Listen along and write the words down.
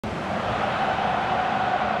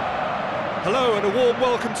Hello and a warm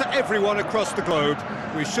welcome to everyone across the globe.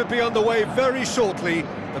 We should be on the way very shortly.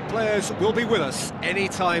 The players will be with us any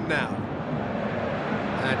time now.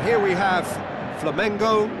 And here we have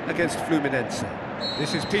Flamengo against Fluminense.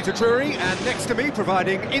 This is Peter Drury, and next to me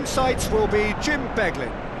providing insights will be Jim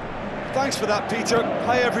Beglin. Thanks for that, Peter.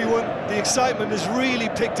 Hi everyone. The excitement has really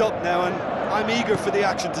picked up now and I'm eager for the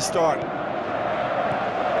action to start.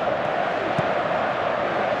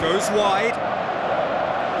 Goes wide.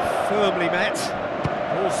 Firmly met.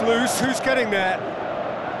 Ball's loose, who's getting there?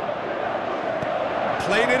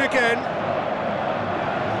 Playing it again.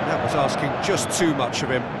 That was asking just too much of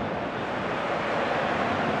him.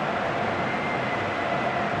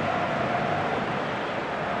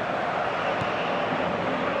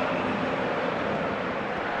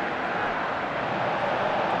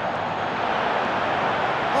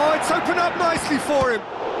 Oh, it's opened up nicely for him.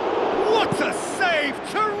 What a save!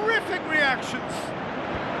 Terrific reactions.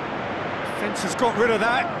 Defence has got rid of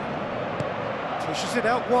that. Pushes it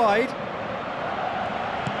out wide.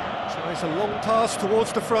 Tries a long pass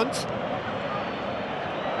towards the front.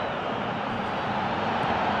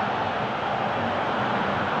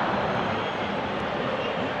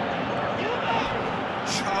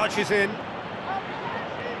 Charges in.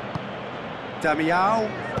 Damiao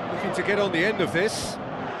looking to get on the end of this.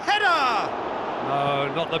 Header!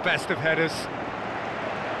 No, not the best of headers.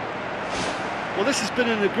 Well, this has been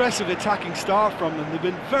an aggressive attacking start from them. They've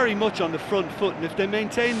been very much on the front foot, and if they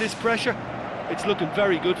maintain this pressure, it's looking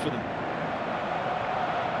very good for them.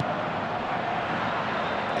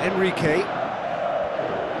 Enrique.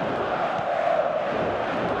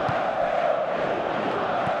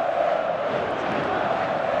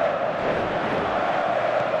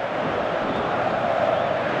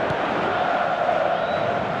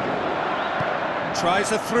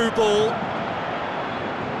 Tries a through ball.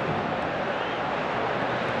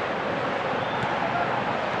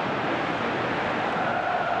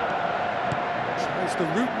 Tries the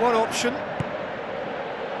route one option.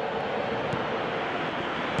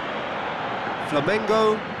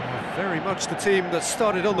 Flamengo, very much the team that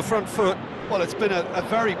started on the front foot. Well, it's been a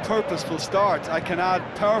very purposeful start. I can add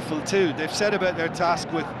powerful too. They've set about their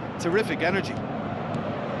task with terrific energy.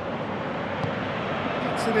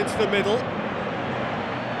 Gets it into the middle.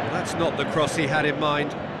 That's not the cross he had in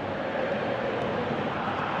mind.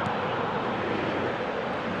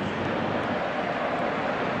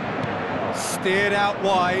 Steered out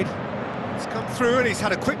wide. He's come through and he's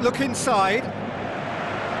had a quick look inside.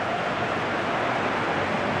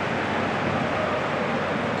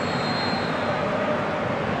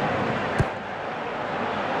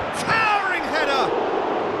 Towering header!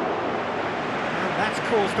 And that's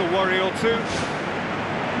caused a worry or two.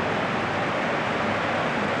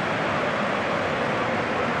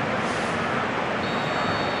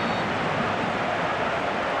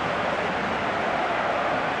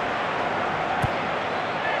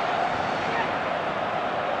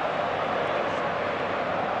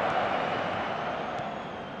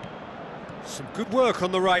 Some good work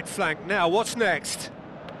on the right flank. Now, what's next?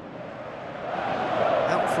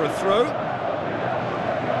 Out for a throw.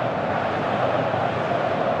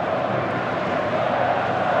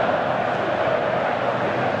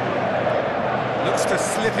 Looks to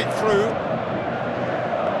slip it through.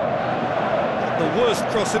 Not the worst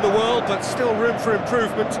cross in the world, but still room for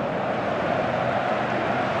improvement.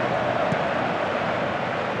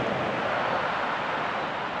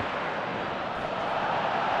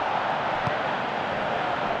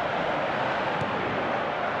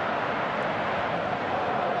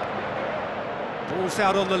 Ball's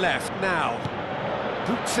out on the left now.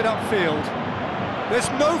 Boots it upfield. There's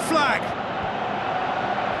no flag.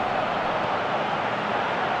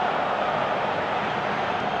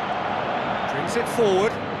 Brings it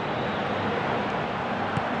forward.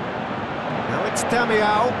 Now it's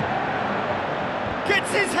Damiao.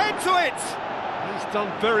 Gets his head to it. He's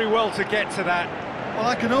done very well to get to that. Well,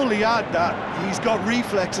 I can only add that he's got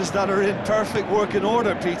reflexes that are in perfect working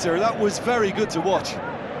order, Peter. That was very good to watch.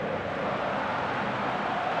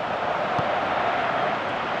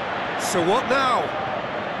 So what now?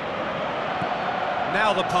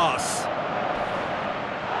 Now the pass.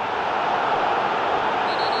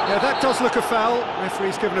 Yeah, that does look a foul.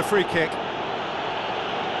 Referee's given a free kick.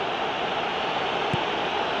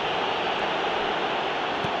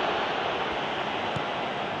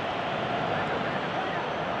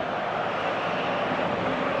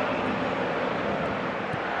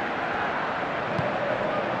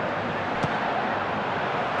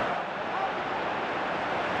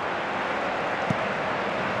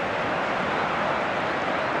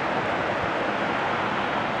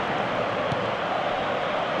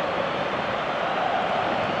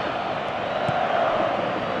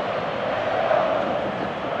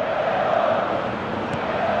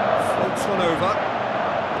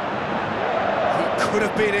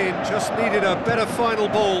 been in, just needed a better final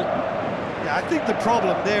ball. Yeah, I think the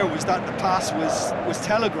problem there was that the pass was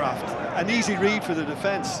telegraphed, an easy read for the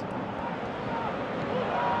defence.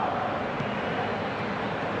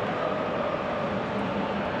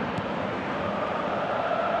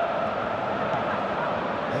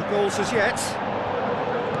 No goals as yet.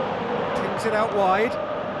 Pings it out wide.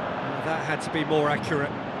 Oh, that had to be more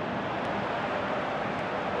accurate.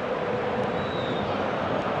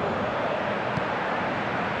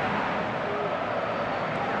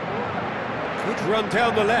 Good run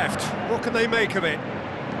down the left. What can they make of it?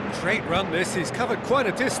 Great run this, he's covered quite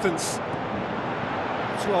a distance.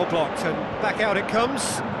 It's well blocked and back out it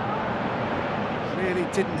comes. Really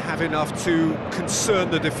didn't have enough to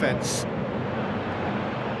concern the defence.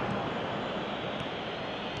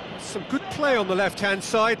 Some good play on the left-hand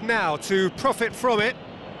side now to profit from it.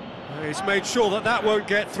 He's made sure that that won't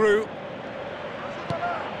get through.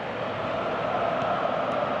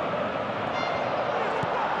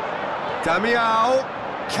 Damiao,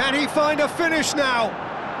 can he find a finish now?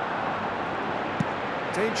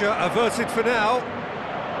 Danger averted for now.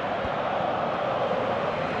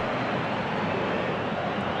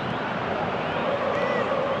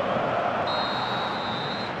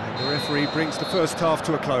 And the referee brings the first half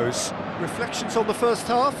to a close. Reflections on the first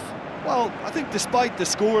half? Well, I think despite the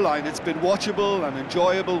scoreline, it's been watchable and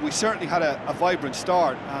enjoyable. We certainly had a vibrant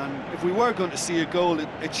start, and if we were going to see a goal,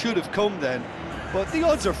 it should have come then. But the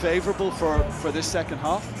odds are favourable for this second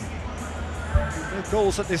half. No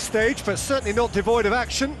goals at this stage, but certainly not devoid of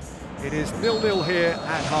action. It is 0-0 here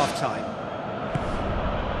at half-time.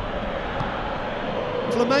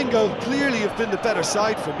 Flamengo clearly have been the better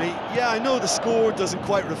side for me. Yeah, I know the score doesn't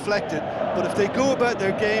quite reflect it, but if they go about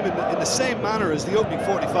their game in the same manner as the opening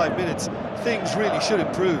 45 minutes, things really should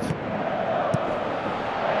improve.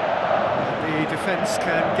 The defence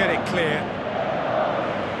can get it clear.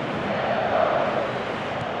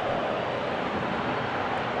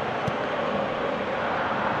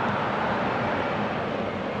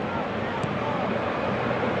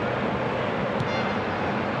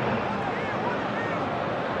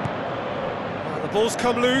 The ball's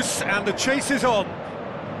come loose and the chase is on.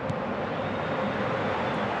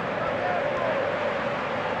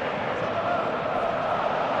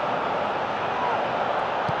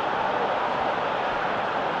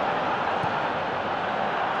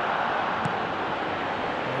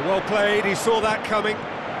 Well played, he saw that coming.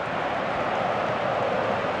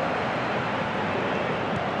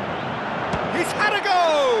 He's had a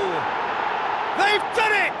go! They've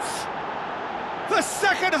done it! The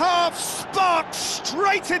second half sparked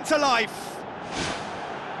straight into life.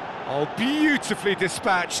 Oh, beautifully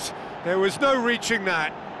dispatched. There was no reaching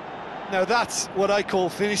that. Now that's what I call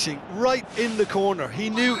finishing, right in the corner. He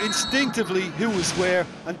knew instinctively who was where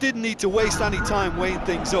and didn't need to waste any time weighing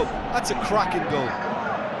things up. That's a cracking goal.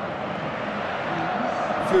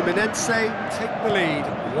 Fluminense take the lead,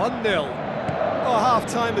 1-0. Oh,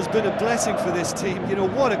 half-time has been a blessing for this team. You know,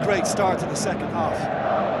 what a great start to the second half.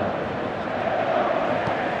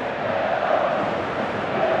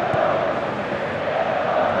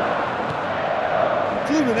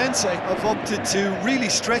 Fluminense have opted to really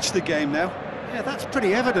stretch the game now. Yeah, that's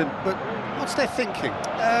pretty evident, but what's their thinking?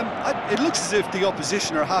 It looks as if the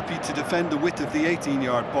opposition are happy to defend the width of the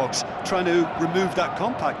 18-yard box, trying to remove that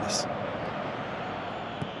compactness.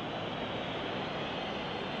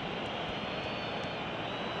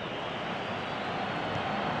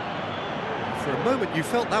 For a moment you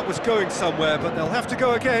felt that was going somewhere, but they'll have to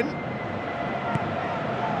go again.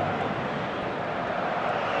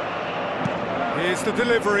 Here's the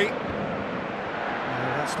delivery. No,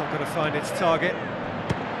 that's not going to find its target.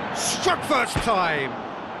 Struck first time.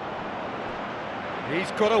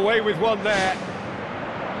 He's got away with one there.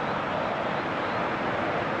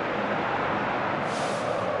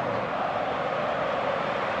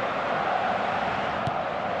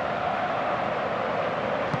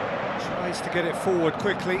 Tries to get it forward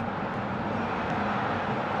quickly.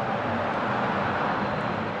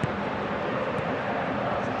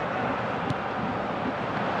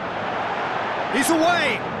 He's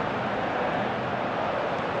away!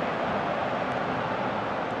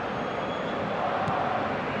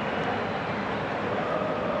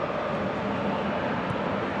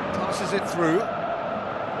 Passes it through.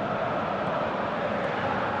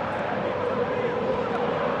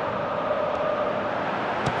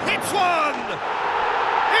 Hits one!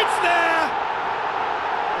 It's there!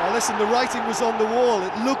 Well, listen, the writing was on the wall.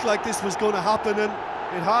 It looked like this was going to happen, and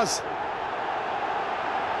it has.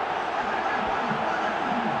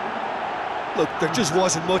 Look, there just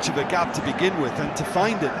wasn't much of a gap to begin with, and to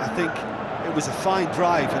find it, I think it was a fine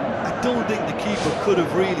drive, and I don't think the keeper could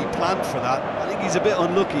have really planned for that. I think he's a bit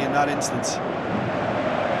unlucky in that instance.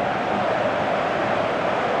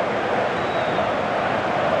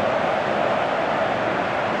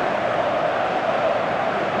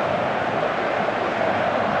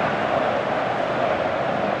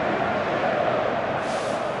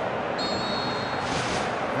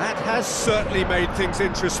 That has certainly made things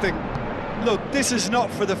interesting. Look, this is not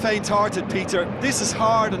for the faint-hearted, Peter. This is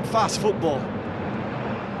hard and fast football.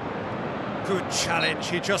 Good challenge,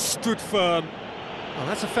 he just stood firm. Well,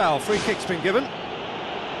 that's a foul, free kick's been given.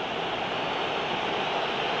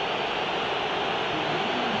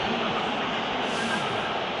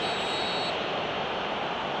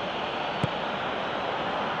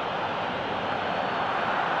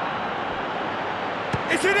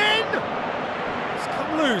 Is it in? It's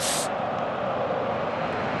come loose.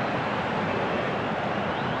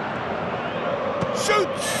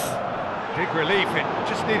 Shoots! Big relief, it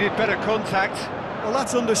just needed better contact. Well,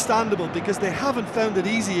 that's understandable because they haven't found it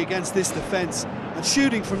easy against this defence. And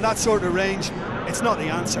shooting from that sort of range, it's not the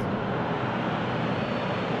answer.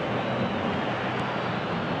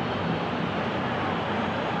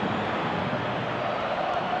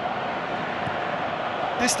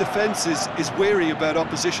 This defence is wary about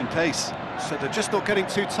opposition pace. So they're just not getting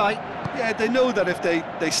too tight? Yeah, they know that if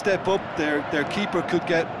they step up, their keeper could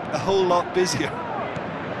get a whole lot busier.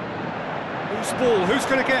 Who's ball? Who's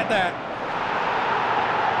going to get there?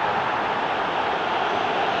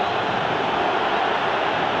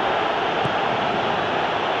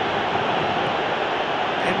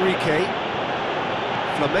 Enrique.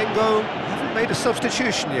 Flamengo haven't made a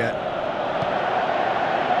substitution yet.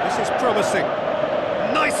 This is promising.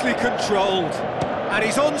 Nicely controlled. And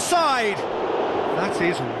he's onside. That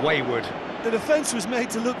is wayward. The defence was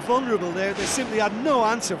made to look vulnerable there. They simply had no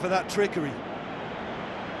answer for that trickery.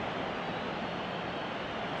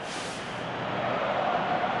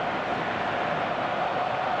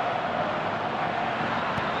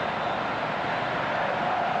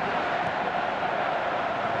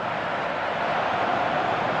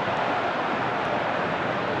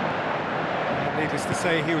 Needless to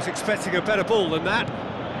say, he was expecting a better ball than that.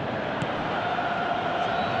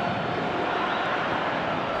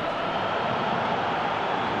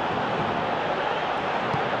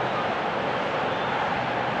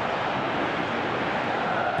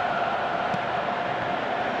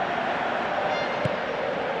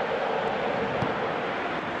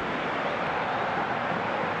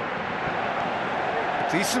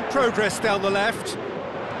 Decent progress down the left.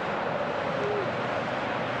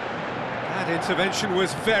 That intervention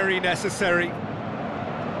was very necessary.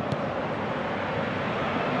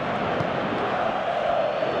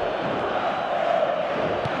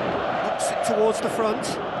 Looks it towards the front.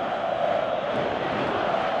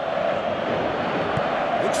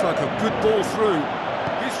 Looks like a good ball through.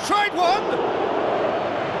 He's tried one!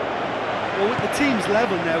 Well, with the team's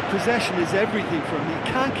level now, possession is everything for him.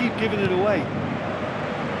 He can't keep giving it away.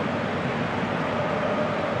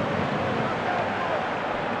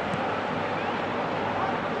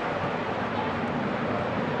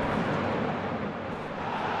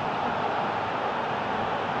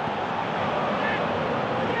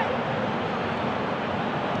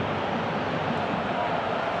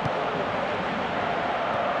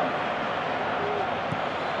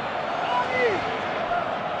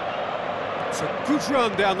 It's a good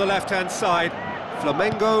run down the left-hand side.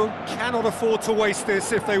 Flamengo cannot afford to waste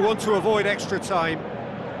this if they want to avoid extra time.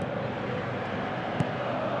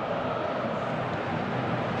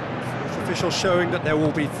 Fourth official showing that there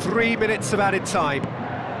will be 3 minutes of added time.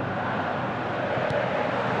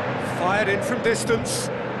 Fired in from distance.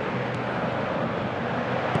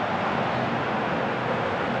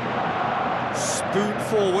 Spoon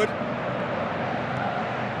forward.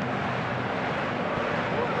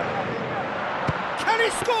 Can he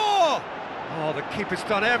score? Oh, the keeper's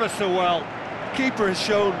done ever so well. Keeper has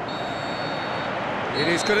shown. It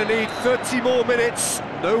is going to need 30 more minutes.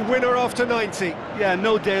 No winner after 90. Yeah,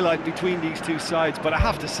 no daylight between these two sides, but I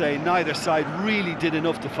have to say, neither side really did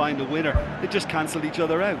enough to find a winner. They just cancelled each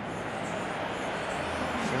other out.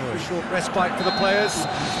 So a short respite for the players.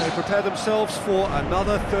 They prepare themselves for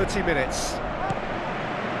another 30 minutes.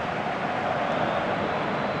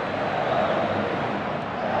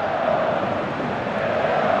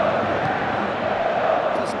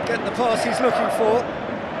 Doesn't get the pass he's looking for.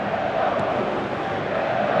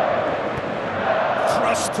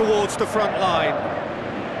 Thrust towards the front line.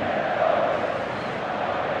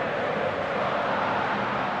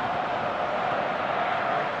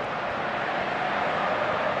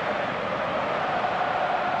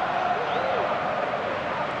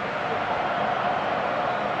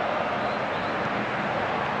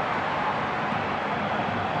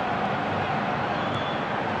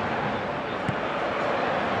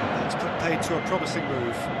 paid to a promising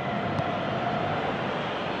move.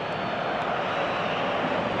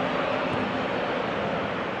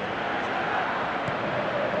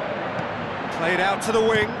 Played out to the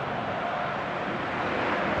wing.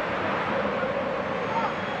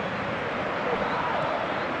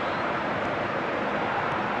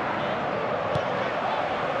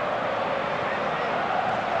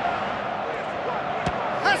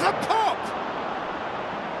 Has a pop!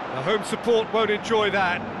 The home support won't enjoy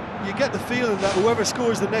that. You get the feeling that whoever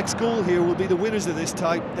scores the next goal here will be the winners of this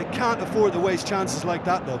tie. They can't afford to waste chances like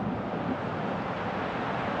that, though.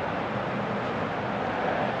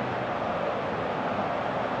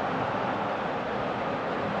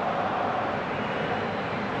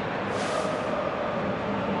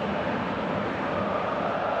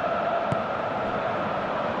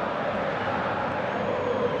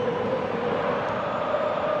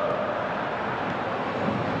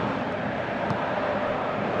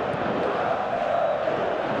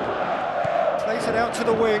 Plays it out to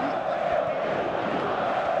the wing.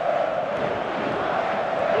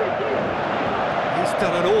 He's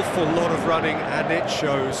done an awful lot of running, and it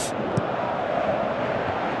shows.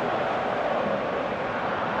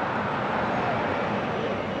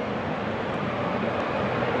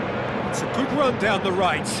 It's a good run down the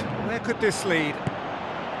right. Where could this lead?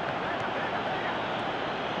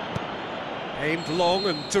 Aimed long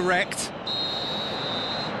and direct.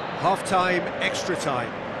 Half-time, extra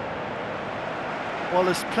time. Well,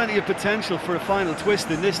 there's plenty of potential for a final twist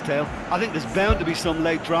in this tale. I think there's bound to be some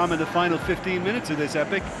late drama in the final 15 minutes of this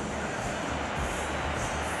epic.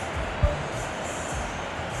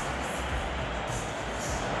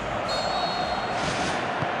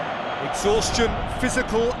 Exhaustion,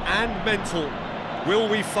 physical and mental. Will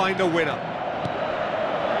we find a winner?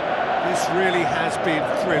 This really has been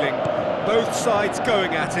thrilling. Both sides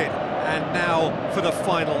going at it, and now for the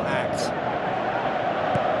final act.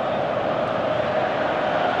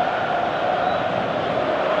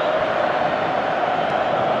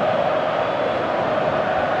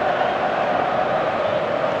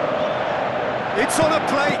 It's on a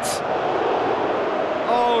plate!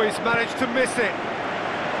 Oh, he's managed to miss it.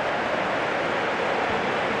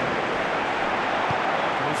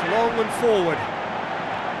 Goes long and forward.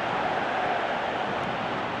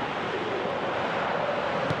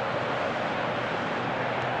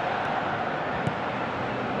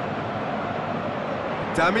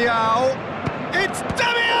 Damiao! It's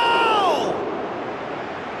Damiao!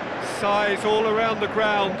 Size all around the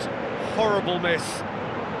ground. Horrible miss.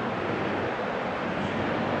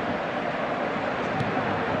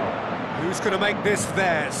 Who's going to make this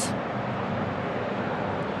theirs?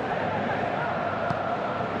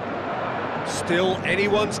 Still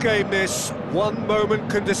anyone's game this. One moment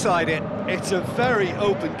can decide it. It's a very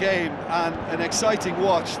open game and an exciting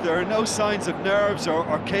watch. There are no signs of nerves or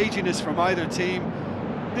caginess from either team.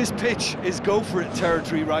 This pitch is go-for-it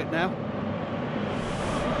territory right now.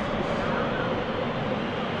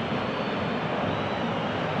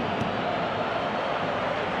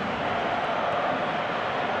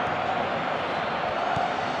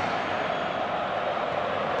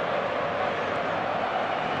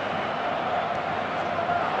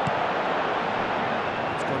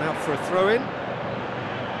 For a throw-in.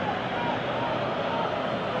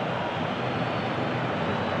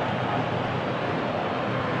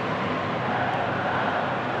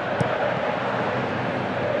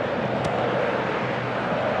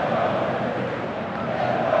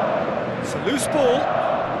 It's a loose ball.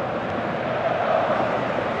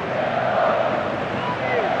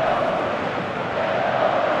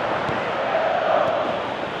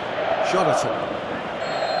 Jonathan.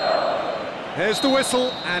 There's the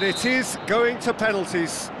whistle, and it is going to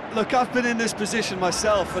penalties. Look, I've been in this position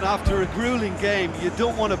myself, and after a gruelling game, you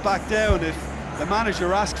don't want to back down if the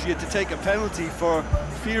manager asks you to take a penalty for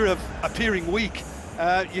fear of appearing weak.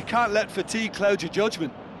 You can't let fatigue cloud your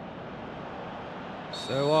judgment.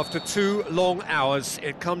 So after 2 long hours,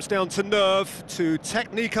 it comes down to nerve, to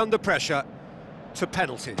technique under pressure, to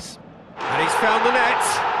penalties. And he's found the net.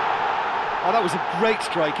 Oh, that was a great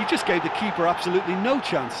strike. He just gave the keeper absolutely no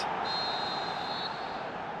chance.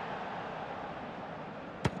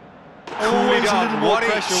 Always a little more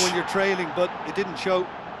pressure when you're trailing, but it didn't show.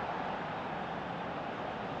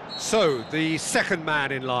 So, the second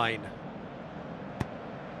man in line.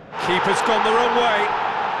 Keeper's gone the wrong way.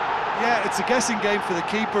 Yeah, it's a guessing game for the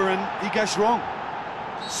keeper, and he guessed wrong.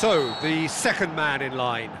 So, the second man in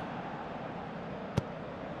line.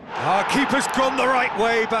 Keeper's gone the right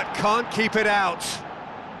way, but can't keep it out.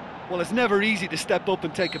 Well, it's never easy to step up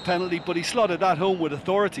and take a penalty, but he slotted that home with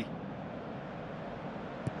authority.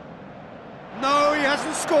 No, he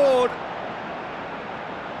hasn't scored.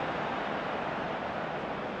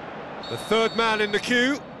 The third man in the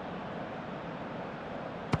queue.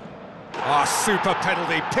 Ah, super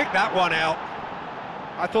penalty, pick that one out.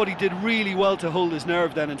 I thought he did really well to hold his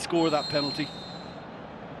nerve then and score that penalty.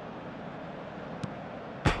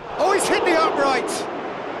 Oh, he's hit the upright.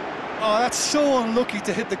 Oh, that's so unlucky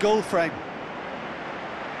to hit the goal frame.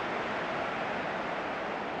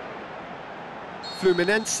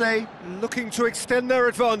 Fluminense looking to extend their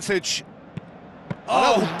advantage.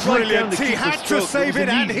 Oh, Oh, brilliant! He had to save it,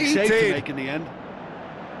 and he did. did. To make in the end.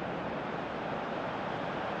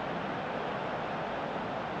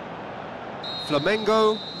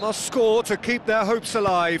 Flamengo must score to keep their hopes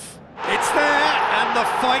alive. It's there, and the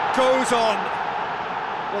fight goes on.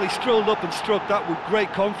 Well, he strolled up and struck that with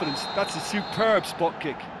great confidence. That's a superb spot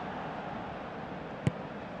kick.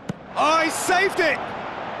 Oh, he saved it!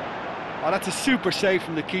 Oh, that's a super save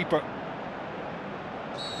from the keeper.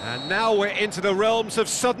 And now we're into the realms of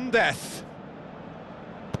sudden death.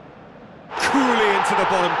 Coolly into the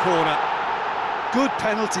bottom corner. Good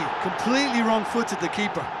penalty, completely wrong-footed the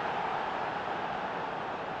keeper.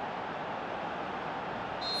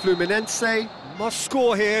 Fluminense must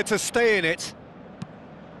score here to stay in it.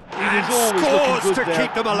 And scores to there.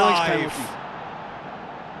 keep them Nice alive. penalty.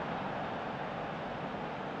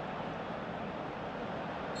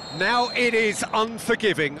 Now it is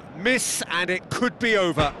unforgiving. Miss and it could be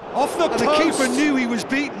over. Off the post. And the keeper knew he was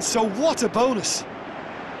beaten, so what a bonus.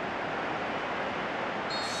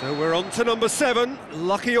 So we're on to number 7,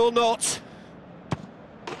 lucky or not.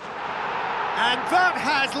 And that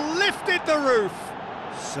has lifted the roof.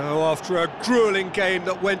 So after a gruelling game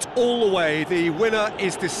that went all the way, the winner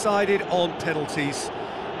is decided on penalties.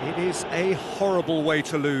 It is a horrible way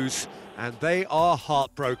to lose, and they are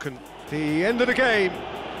heartbroken. The end of the game.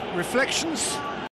 Reflections?